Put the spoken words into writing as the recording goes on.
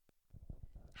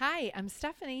Hi, I'm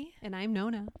Stephanie, And I'm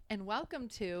Nona. and welcome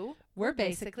to We're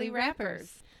Basically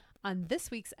Rappers. On this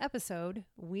week's episode,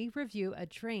 we review a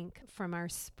drink from our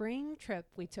spring trip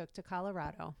we took to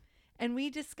Colorado. And we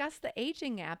discuss the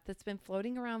aging app that's been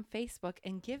floating around Facebook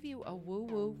and give you a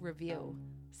woo-woo review.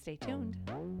 Stay tuned.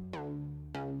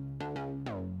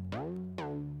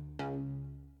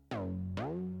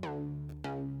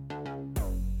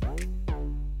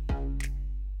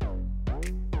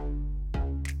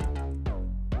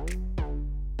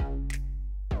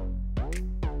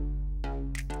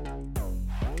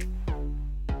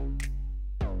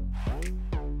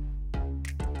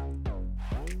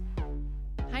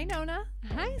 Hi, Nona.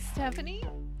 Hi, Stephanie.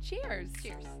 Cheers.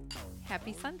 Cheers.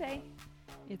 Happy Sunday.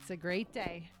 It's a great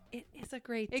day. It is a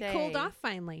great It day. cooled off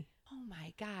finally. Oh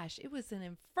my gosh, it was an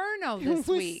inferno this it was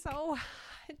week. so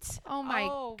hot. Oh my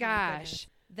goodness. gosh.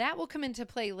 That will come into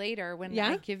play later when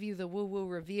Yeah? I give you the woo-woo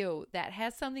review. That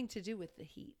has something to do with the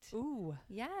heat. Ooh,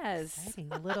 Yes. exciting.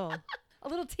 A little. A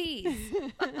little tease.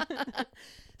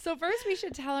 So first we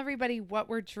should tell everybody what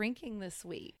we're drinking this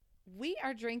week. We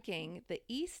are drinking the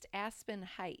East Aspen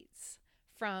Heights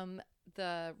from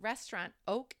the restaurant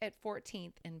Oak at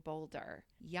 14th in Boulder.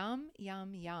 Yum,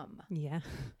 yum, yum. Yeah,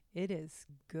 it is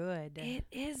good. It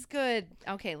is good.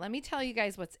 Okay, let me tell you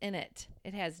guys what's in it.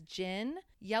 It has gin,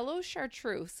 yellow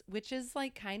chartreuse, which is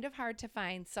like kind of hard to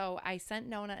find. So I sent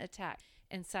Nona a text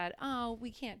and said, "Oh,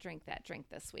 we can't drink that drink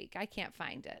this week. I can't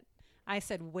find it." I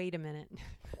said, wait a minute.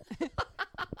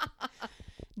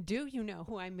 Do you know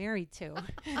who I'm married to?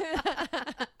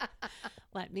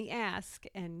 Let me ask.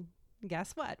 And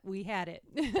guess what? We had it.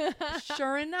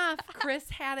 Sure enough, Chris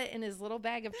had it in his little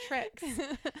bag of tricks.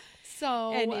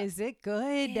 So And is it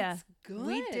good? it's good.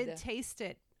 We did taste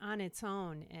it on its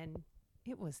own, and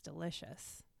it was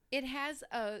delicious. It has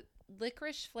a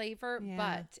licorice flavor, Yeah.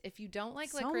 but if you don't like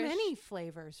So licorice, many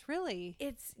flavors, really.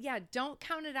 don't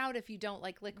count it out if you don't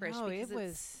like licorice. No, because it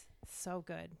was so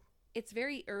good. it's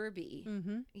very herby.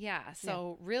 Mm-hmm. Yeah,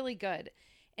 so really good.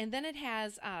 And then it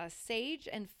has sage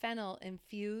and fennel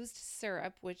infused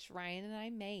syrup, which Ryan and I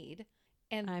made.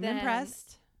 And I'm then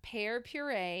impressed. pear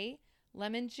puree,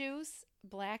 lemon juice,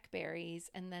 blackberries,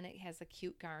 and then it has a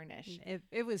cute garnish.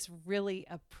 It was really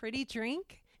a pretty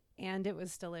drink, and it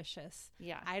was delicious.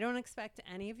 Yeah. I don't expect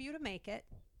any of you to make it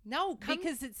No, come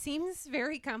because it seems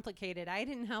very complicated. I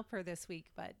didn't help her this week,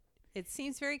 but it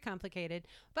seems very complicated.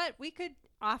 But we could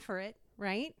offer it,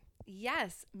 right?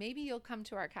 yes, maybe you'll come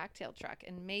to our cocktail truck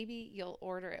and maybe you'll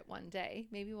order it one day.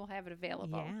 Maybe we'll have it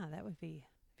available. Yeah, that would be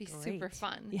Super great.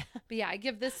 fun. Yeah. But yeah, I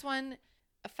give this one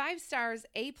a 5 stars,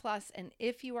 A+, and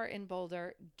if you are in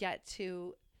Boulder, get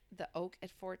to the Oak at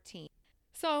 14.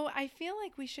 So I feel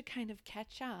like we should kind of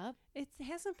catch up. It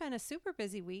hasn't been a super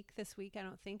busy week this week, I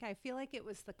don't think. I feel like it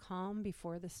was the calm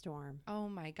before the storm. Oh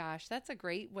my gosh, that's a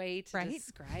great way to Right?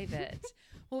 describe it.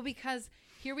 Well, because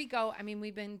here we go. I mean,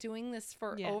 we've been doing this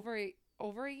for Yeah.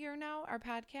 over a year now, our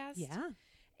podcast. Yeah.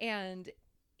 And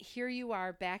here you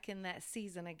are back in that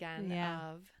season again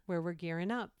Yeah. of Where we're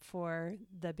gearing up for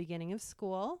the beginning of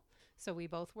school. So we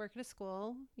both work at a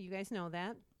school. You guys know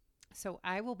that. So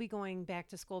I will be going back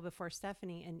to school before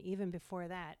Stephanie. And even before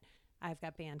that, I've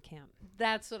got band camp.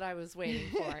 that's what I was waiting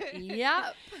for.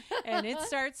 Yep. And it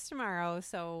starts tomorrow.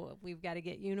 So we've got to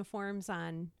get uniforms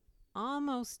on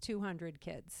almost 200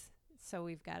 kids. So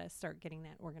we've got to start getting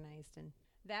that organized. And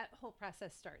that whole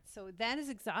process starts. So that is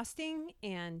exhausting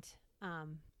and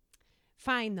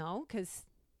fine, though, because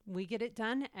we get it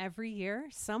done every year.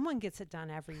 Someone gets it done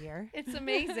every year. It's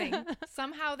amazing.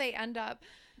 Somehow they end up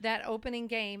that opening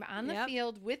game on the Yep.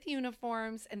 field with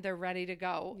uniforms and they're ready to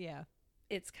go. Yeah,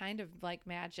 It's kind of like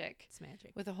magic it's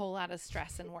magic. with a whole lot of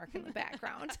stress and work in the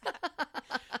background.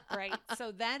 Right.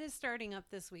 So that is starting up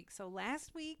this week. So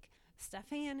last week,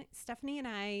 Stephanie and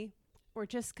I were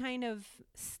just kind of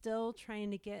still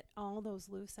trying to get all those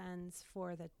loose ends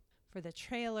for the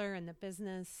trailer and the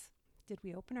business. Did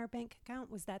we open our bank account?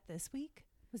 Was that this week?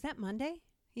 Was that Monday?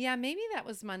 Yeah, maybe that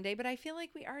was Monday, but I feel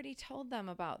like we already told them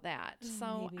about that. Oh,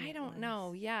 So maybe I it don't was.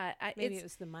 know. Yeah, Maybe it it's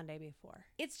was the Monday before.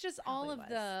 it's just Probably all of was.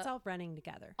 the It's all running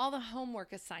together. all the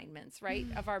homework assignments, right,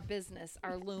 of our business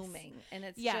are looming, and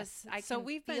it's Yes. just I So can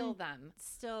we've feel been- them.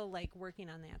 Still like working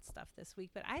on that stuff this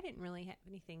week, but I didn't really have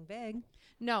anything big.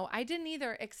 No, I didn't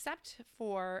either, except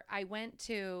for I went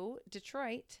to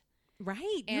Detroit.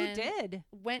 Right. And You did.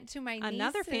 Went to my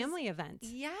Another niece's- family event.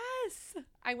 Yes.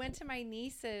 I went to my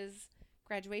niece's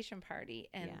graduation party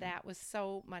and Yeah. that was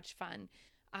so much fun.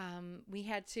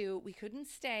 We couldn't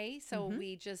stay, so Mhm.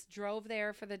 we just drove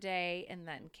there for the day and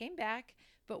then came back.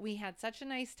 but we had such a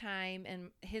nice time.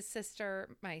 And his sister,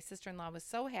 my sister-in-law, was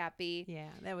so happy Yeah,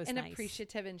 that was and nice.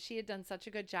 appreciative. And she had done such a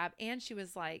good job. And she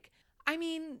was like, I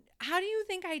mean, how do you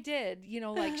think I did?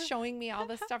 Like showing me all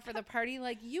the stuff for the party.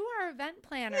 Like, you are event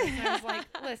planners. And I was like,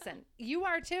 listen, you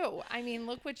are too. I mean,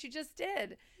 look what you just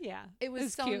did. Yeah. It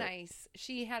was so cute. nice.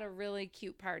 She had a really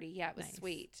cute party. Yeah, it was Nice.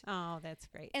 sweet. Oh, that's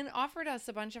great. And offered us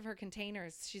a bunch of her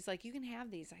containers. She's like, you can have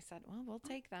these. I said, well, we'll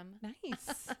take them.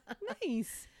 Nice.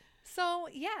 Nice. So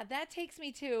yeah, that takes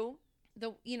me to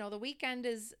the weekend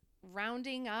is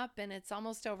rounding up and it's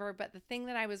almost over. But the thing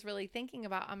that I was really thinking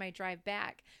about on my drive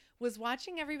back was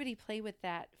watching everybody play with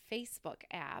that Facebook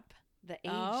app, the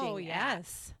aging Oh, app.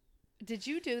 yes. Did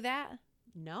you do that?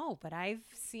 No, but I've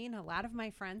seen a lot of my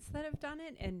friends that have done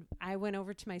it. And I went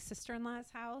over to my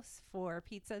sister-in-law's house for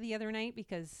pizza the other night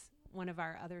because one of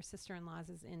our other sister-in-laws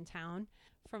is in town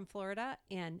from Florida,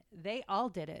 and they all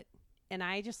did it. And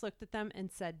I just looked at them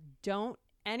and said, don't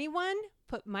anyone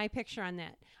put my picture on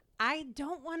that. I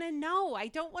don't want to know. I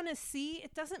don't want to see.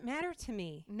 It doesn't matter to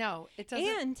me. No, it doesn't.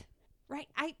 And,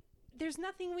 there's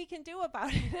nothing we can do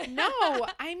about it. No,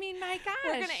 I mean, my gosh.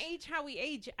 We're going to age how we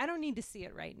age. I don't need to see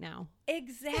it right now.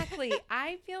 Exactly.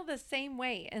 I feel the same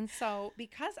way. And so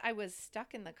because I was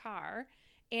stuck in the car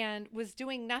and was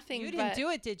doing nothing You didn't do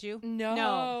it, did you?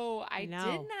 No, I No.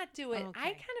 did not do it. Okay. I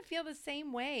kind of feel the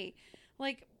same way.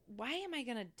 Like, why am I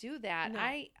going to do that? No.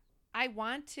 I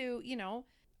want to,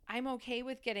 I'm okay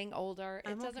with getting older.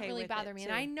 I'm It doesn't okay really with bother it, me. too.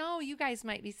 And I know you guys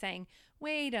might be saying,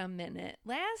 wait a minute.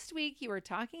 Last week you were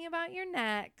talking about your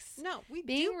necks. No, we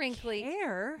Being do wrinkly.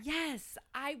 care. Yes,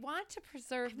 I want to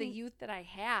preserve the mean, youth that I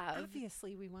have.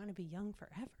 Obviously, we want to be young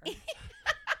forever.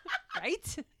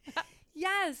 Right?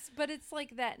 Yes, but it's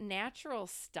like that natural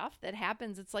stuff that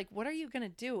happens. It's like, what are you going to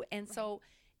do? And so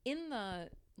in the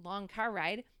long car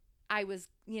ride, I was,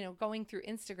 going through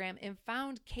Instagram and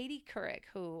found Katie Couric,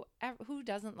 who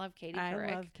doesn't love Katie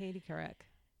Couric? I love Katie Couric.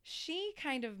 She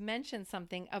kind of mentioned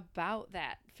something about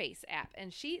that face app.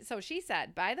 And she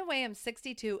said, by the way, I'm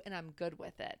 62 and I'm good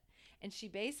with it. And she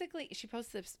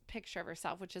posts this picture of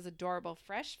herself, which is adorable,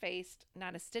 fresh faced,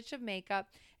 not a stitch of makeup.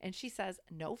 And she says,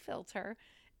 no filter.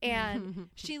 And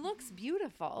she looks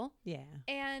beautiful. Yeah.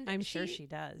 And I'm sure she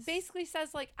does. Basically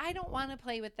says, like, I don't want to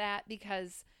play with that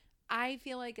because I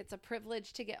feel like it's a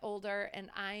privilege to get older and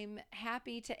I'm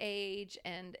happy to age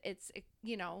and it's,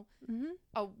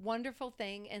 a wonderful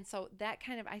thing. And so that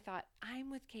kind of, I thought, I'm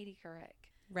with Katie Couric.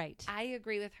 Right. I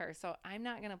agree with her. So I'm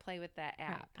not going to play with that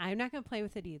app. Right. I'm not going to play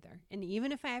with it either. And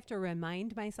even if I have to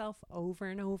remind myself over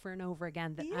and over and over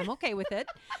again that I'm okay with it.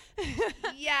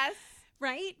 Yes.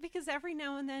 Right? Because every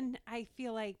now and then I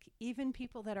feel like even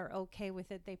people that are okay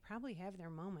with it, they probably have their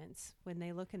moments when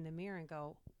they look in the mirror and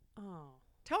go, oh.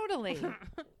 Totally.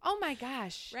 Oh my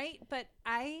gosh. Right? But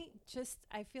I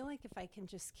feel like if I can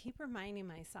just keep reminding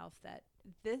myself that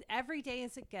every day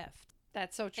is a gift.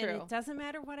 That's so true. And it doesn't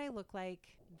matter what I look like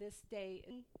this day,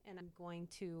 and I'm going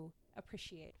to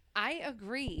appreciate it. I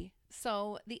agree.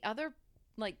 So the other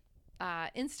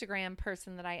Instagram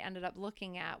person that I ended up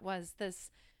looking at was this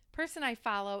person I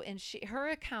follow, and her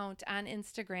account on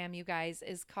Instagram, you guys,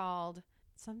 is called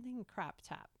Something crop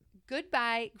top.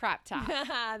 Goodbye Crop Top.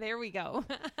 There we go.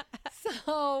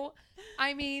 So,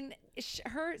 I mean,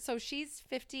 she's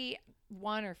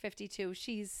 51 or 52.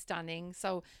 She's stunning.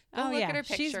 So go look at her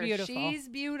picture. She's beautiful. She's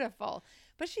beautiful,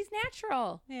 but she's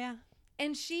natural. Yeah.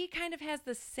 And she kind of has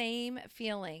the same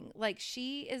feeling. Like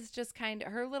she is just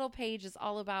her little page is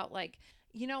all about like,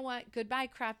 you know what? Goodbye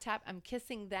crop top. I'm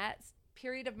kissing that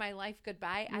period of my life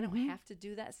goodbye. I don't have to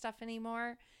do that stuff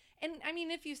anymore. And I mean,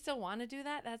 if you still want to do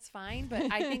that, that's fine.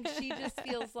 But I think she just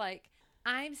feels like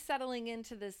I'm settling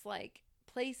into this like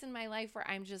place in my life where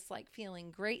I'm just like feeling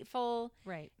grateful,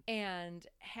 right, and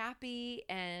happy,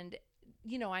 and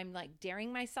I'm like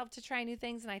daring myself to try new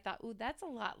things. And I thought, ooh, that's a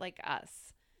lot like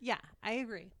us. Yeah, I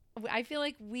agree. I feel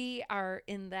like we are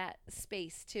in that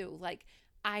space too. Like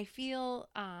I feel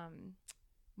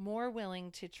more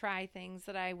willing to try things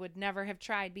that I would never have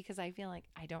tried because I feel like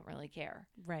I don't really care.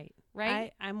 Right.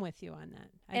 Right. I'm with you on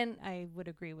that. I would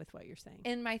agree with what you're saying.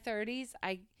 In my 30s,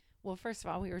 well, first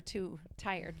of all, we were too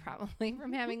tired probably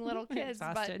from having little kids.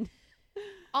 Exhausted. But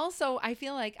also, I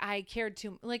feel like I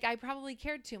probably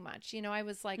cared too much. I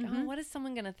was like, oh, what is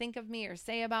someone going to think of me or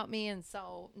say about me? And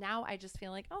so now I just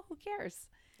feel like, oh, who cares?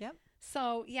 Yep.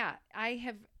 So yeah,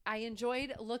 I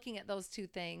enjoyed looking at those two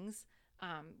things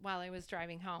while I was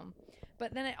driving home.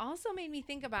 But then it also made me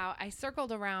think about, I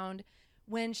circled around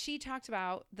when she talked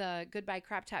about the goodbye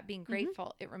crop top being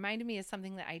grateful. It reminded me of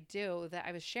something that I do that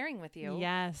I was sharing with you.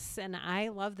 Yes. And I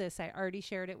love this. I already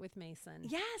shared it with Mason.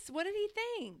 Yes. What did he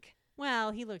think?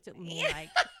 Well, he looked at me like,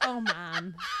 Oh,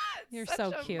 Mom. You're Such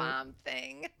so a cute. mom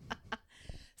thing.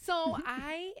 So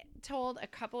I told a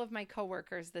couple of my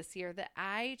coworkers this year that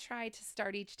I try to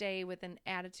start each day with an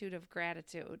attitude of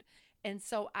gratitude. And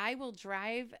so I will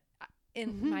drive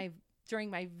in during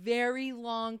my very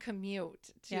long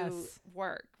commute to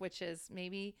work, which is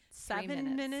maybe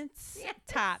 7 minutes Yeah,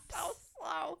 tops. So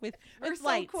slow. With or so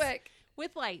lights. quick.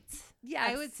 With lights.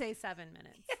 Yes. I would say 7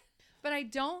 minutes. But I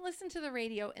don't listen to the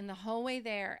radio. And the whole way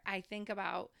there, I think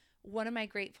about what am I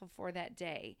grateful for that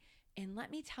day. And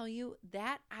let me tell you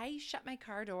that I shut my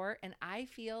car door and I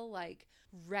feel like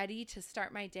ready to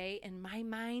start my day. And my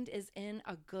mind is in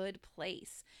a good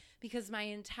place because my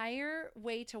entire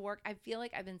way to work, I feel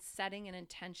like I've been setting an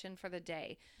intention for the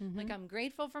day. Like I'm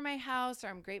grateful for my house, or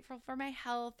I'm grateful for my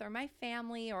health or my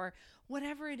family or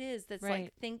whatever it is that's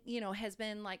like has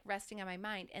been like resting on my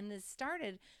mind. And this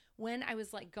started when I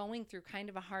was like going through kind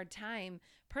of a hard time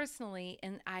personally,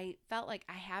 and I felt like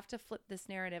I have to flip this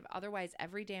narrative. Otherwise,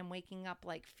 every day I'm waking up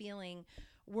like feeling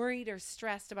worried or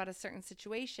stressed about a certain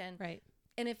situation. Right.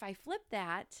 And if I flip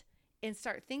that and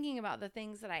start thinking about the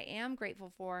things that I am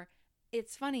grateful for,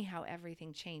 it's funny how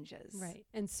everything changes. Right.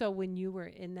 And so when you were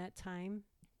in that time,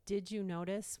 did you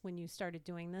notice when you started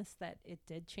doing this that it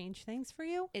did change things for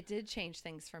you? It did change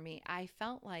things for me. I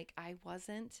felt like I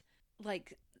wasn't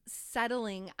like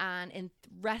settling on and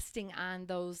resting on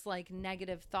those like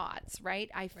negative thoughts,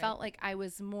 right? I felt like I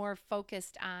was more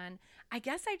focused on, I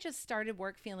guess I just started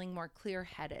work feeling more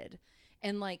clear-headed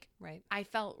and like I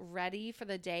felt ready for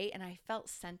the day and I felt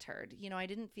centered. You know, I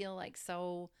didn't feel like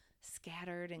so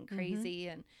scattered and crazy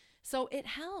and so it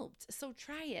helped. So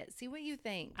try it. See what you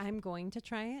think. I'm going to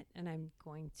try it and I'm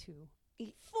going to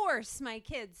force my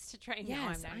kids to try. Yes, no,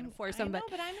 I'm not going to force I them, know,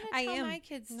 but I'm going to tell my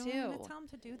kids no, too. I'm going to tell them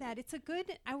to do that. It's a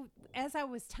good, as I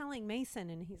was telling Mason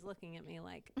and he's looking at me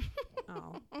like,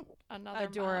 oh, another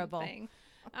adorable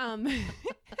mom thing.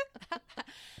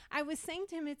 I was saying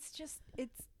to him,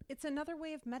 it's another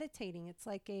way of meditating. It's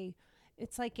like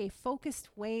a focused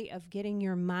way of getting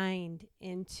your mind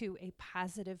into a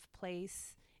positive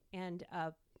place and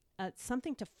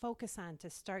something to focus on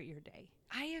to start your day.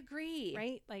 I agree.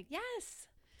 Right? Like, yes.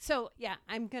 So yeah,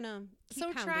 I'm gonna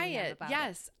keep try it.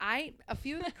 Yes, a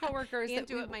few of the coworkers and that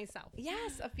do it myself.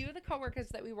 Yes, a few of the coworkers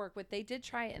that we work with, they did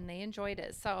try it and they enjoyed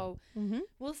it. So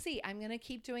we'll see. I'm gonna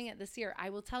keep doing it this year. I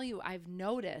will tell you, I've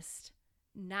noticed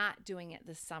not doing it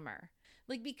this summer,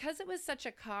 like because it was such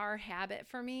a car habit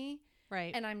for me.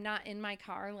 Right. And I'm not in my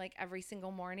car like every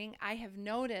single morning. I have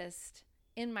noticed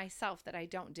in myself that I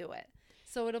don't do it.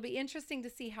 So it'll be interesting to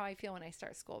see how I feel when I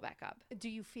start school back up. Do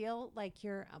you feel like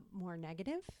you're more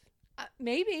negative?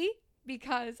 Maybe,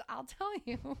 because I'll tell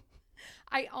you,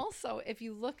 I also, if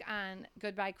you look on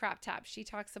Goodbye Crop Top, she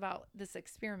talks about this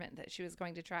experiment that she was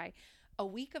going to try, a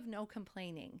week of no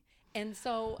complaining. And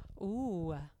so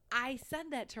I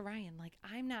said that to Ryan, like,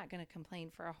 I'm not going to complain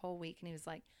for a whole week. And he was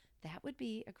like, that would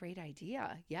be a great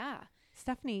idea. Yeah.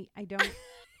 Stephanie,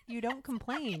 you don't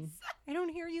complain. I don't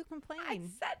hear you complain. I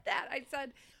said that. I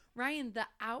said, Ryan, the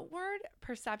outward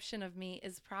perception of me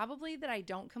is probably that I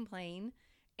don't complain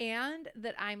and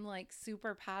that I'm like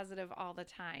super positive all the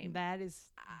time. That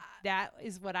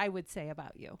is what I would say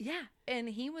about you. Yeah. And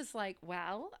he was like,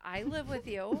 well, I live with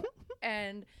you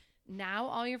and now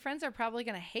all your friends are probably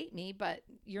going to hate me, but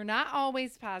you're not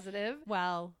always positive.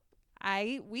 Well,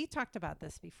 we talked about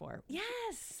this before.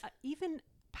 Yes. Even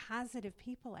positive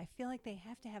people, I feel like they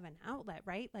have to have an outlet,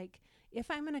 right? Like if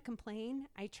I'm going to complain,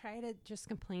 I try to just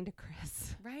complain to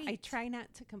Chris. Right. I try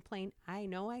not to complain. I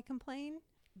know I complain,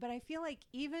 but I feel like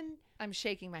I'm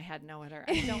shaking my head no at her.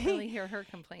 I don't really hear her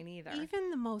complain either.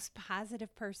 Even the most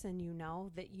positive person you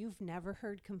know that you've never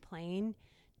heard complain,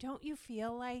 don't you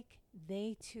feel like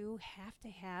they too have to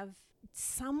have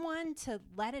someone to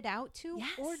let it out to? Yes.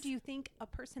 Or do you think a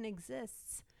person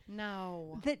exists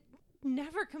that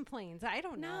never complains? I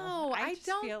don't know. No, I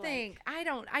don't think. I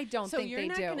don't so think you're they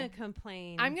not do. going to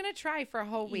complain. I'm going to try for a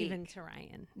whole week. Even to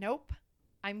Ryan. Nope.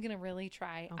 I'm going to really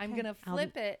try. Okay. I'm going to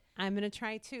flip it. I'm going to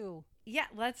try too. Yeah,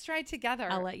 let's try together.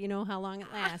 I'll let you know how long it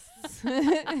lasts.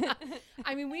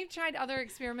 I mean, we've tried other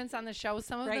experiments on the show.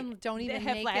 Some of them don't even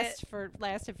have make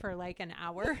lasted for like an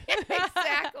hour.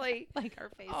 Exactly. Like our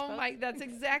Facebook. Oh my, that's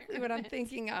exactly what I'm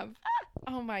thinking of.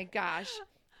 Oh my gosh.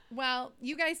 Well,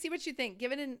 you guys see what you think.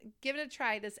 Give it a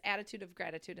try, this attitude of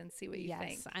gratitude, and see what you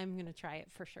think. Yes, I'm going to try it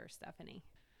for sure, Stephanie.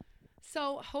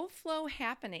 So, Hope Flow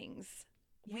happenings.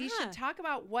 Yeah. We should talk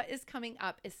about what is coming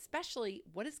up, especially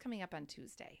what is coming up on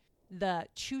Tuesday. The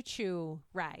choo-choo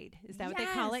ride. Is that what they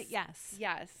call it? Yes.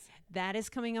 Yes. That is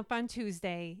coming up on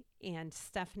Tuesday, and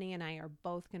Stephanie and I are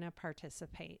both going to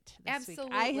participate this week. I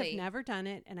have Absolutely. never done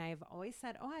it, and I have always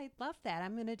said, oh, I love that.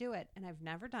 I'm going to do it. And I've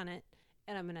never done it,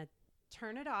 and I'm going to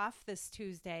turn it off this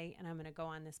Tuesday, and I'm going to go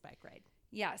on this bike ride.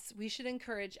 Yes, we should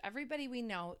encourage everybody we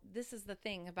know. This is the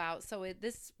thing about,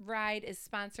 this ride is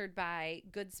sponsored by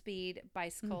Goodspeed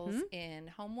Bicycles in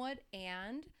Homewood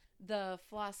and the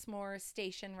Flossmoor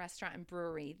Station Restaurant and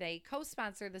Brewery. They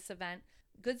co-sponsor this event.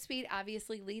 Goodspeed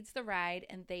obviously leads the ride,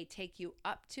 and they take you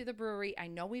up to the brewery. I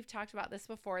know we've talked about this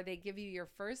before. They give you your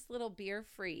first little beer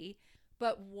free.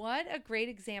 But what a great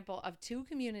example of two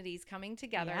communities coming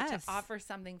together Yes. to offer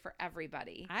something for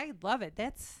everybody. I love it.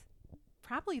 That's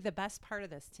probably the best part of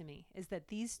this to me, is that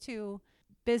these two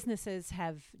businesses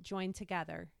have joined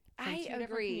together from I two different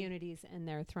agree. communities, and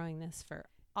they're throwing this for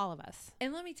all of us.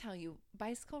 And let me tell you,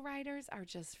 bicycle riders are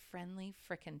just friendly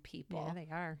frickin' people. Yeah, they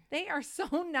are. They are so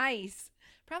nice.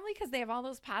 Probably because they have all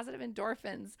those positive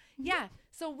endorphins. Yeah.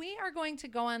 So we are going to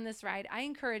go on this ride. I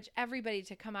encourage everybody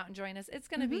to come out and join us. It's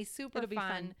going to be super It'll be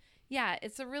fun. Yeah.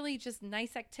 It's a really just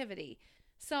nice activity.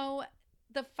 So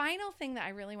the final thing that I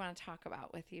really want to talk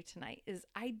about with you tonight is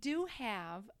I do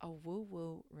have a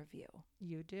woo-woo review.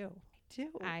 You do. I do.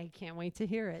 I can't wait to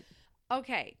hear it.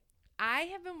 Okay. I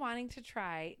have been wanting to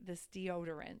try this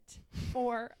deodorant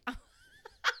for...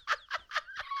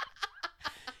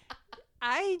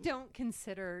 I don't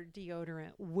consider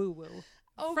deodorant woo-woo.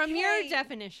 Okay. From your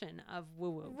definition of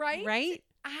woo-woo. Right? Right?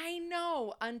 I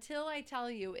know, until I tell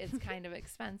you it's kind of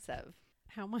expensive.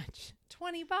 How much?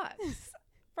 $20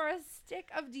 for a stick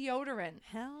of deodorant.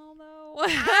 Hell no.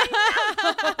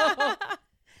 I know.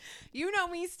 You know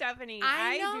me, Stephanie.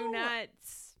 I I do know. not.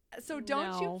 So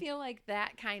don't No. you feel like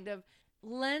that kind of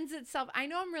lends itself? I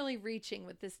know I'm really reaching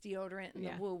with this deodorant and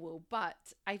Yeah. the woo-woo, but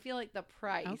I feel like the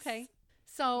price. Okay.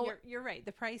 So You're right.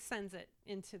 The price sends it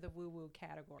into the woo-woo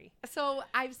category. So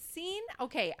I've seen,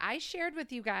 I shared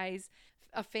with you guys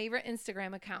a favorite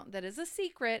Instagram account that is a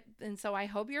secret. And so I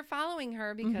hope you're following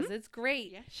her because it's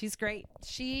great. Yeah, she's great.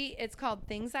 It's called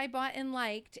Things I Bought and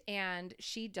Liked, and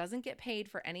she doesn't get paid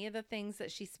for any of the things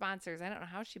that she sponsors. I don't know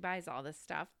how she buys all this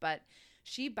stuff, but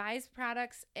she buys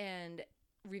products and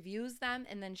reviews them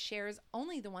and then shares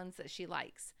only the ones that she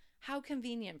likes. How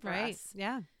convenient for us.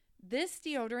 Yeah. This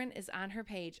deodorant is on her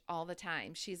page all the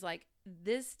time. She's like,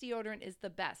 this deodorant is the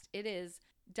best. It is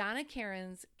Donna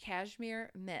Karen's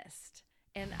Cashmere Mist.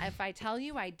 And if I tell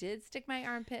you, I did stick my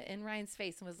armpit in Ryan's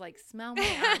face and was like, smell my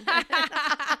armpit.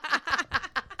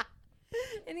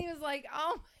 And he was like,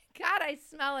 oh my God, I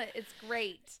smell it. It's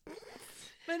great.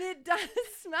 But it does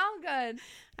smell good.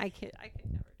 I could never do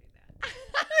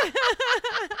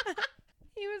that.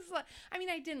 He was like,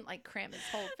 I didn't like cram his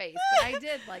whole face, but I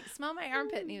did like smell my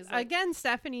armpit. And he was like, Again,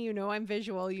 Stephanie, you know I'm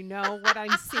visual. You know what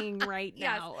I'm seeing right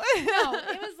Yes. now. no,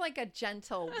 it was like a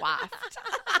gentle waft.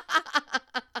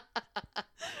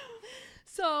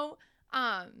 So,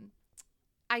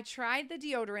 I tried the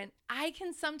deodorant. I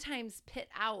can sometimes pit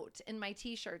out in my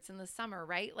t-shirts in the summer,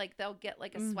 right? Like they'll get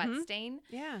like a sweat stain.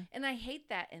 Yeah. And I hate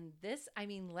that. And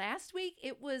last week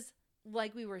it was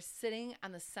like we were sitting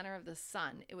on the center of the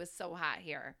sun. It was so hot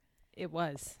here. It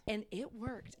was. And it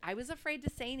worked. I was afraid to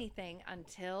say anything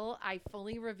until I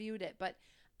fully reviewed it, but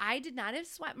I did not have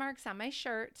sweat marks on my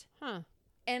shirt. Huh.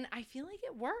 And I feel like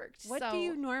it worked. What do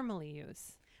you normally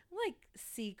use? Like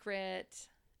Secret.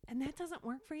 And that doesn't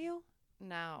work for you?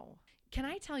 No. Can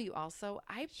I tell you also,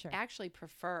 I Sure. actually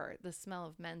prefer the smell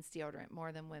of men's deodorant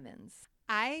more than women's.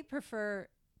 I prefer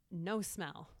no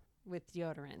smell with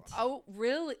deodorant. Oh,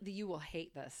 really? You will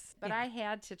hate this. But Yeah. I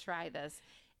had to try this.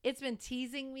 It's been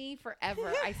teasing me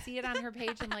forever. I see it on her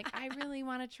page. I'm like, I really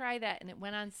want to try that. And it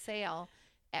went on sale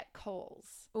at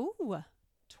Kohl's. Ooh.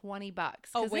 $20.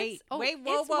 Oh, 'Cause wait. Whoa,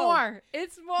 it's whoa. more.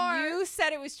 It's more. You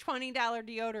said it was $20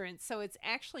 deodorant, so it's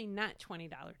actually not $20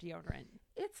 deodorant.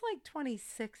 It's like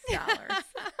 $26.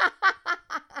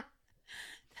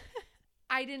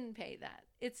 I didn't pay that.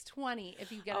 It's $20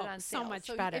 if you get it on so sale.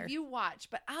 much better. If you watch.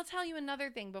 But I'll tell you another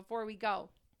thing before we go.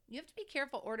 You have to be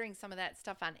careful ordering some of that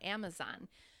stuff on Amazon,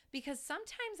 because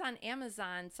sometimes on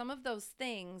Amazon, some of those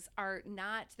things are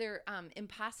not, they're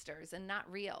imposters and not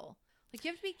real. Like,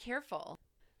 you have to be careful.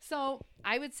 So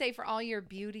I would say for all your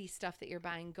beauty stuff that you're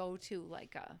buying, go to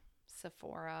like a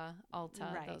Sephora,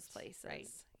 Ulta, Right, those places. right.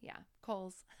 Yeah,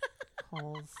 Kohl's.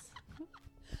 Kohl's.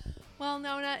 Well,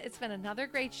 Nona, it's been another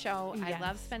great show. I Yes.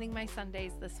 love spending my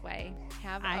Sundays this way.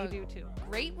 Have I a do too.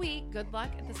 great week. Good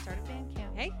luck at the start of band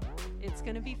camp. Hey, it's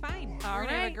going to be fine. All We're going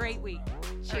to have right. a great week. All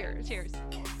right, Cheers. cheers.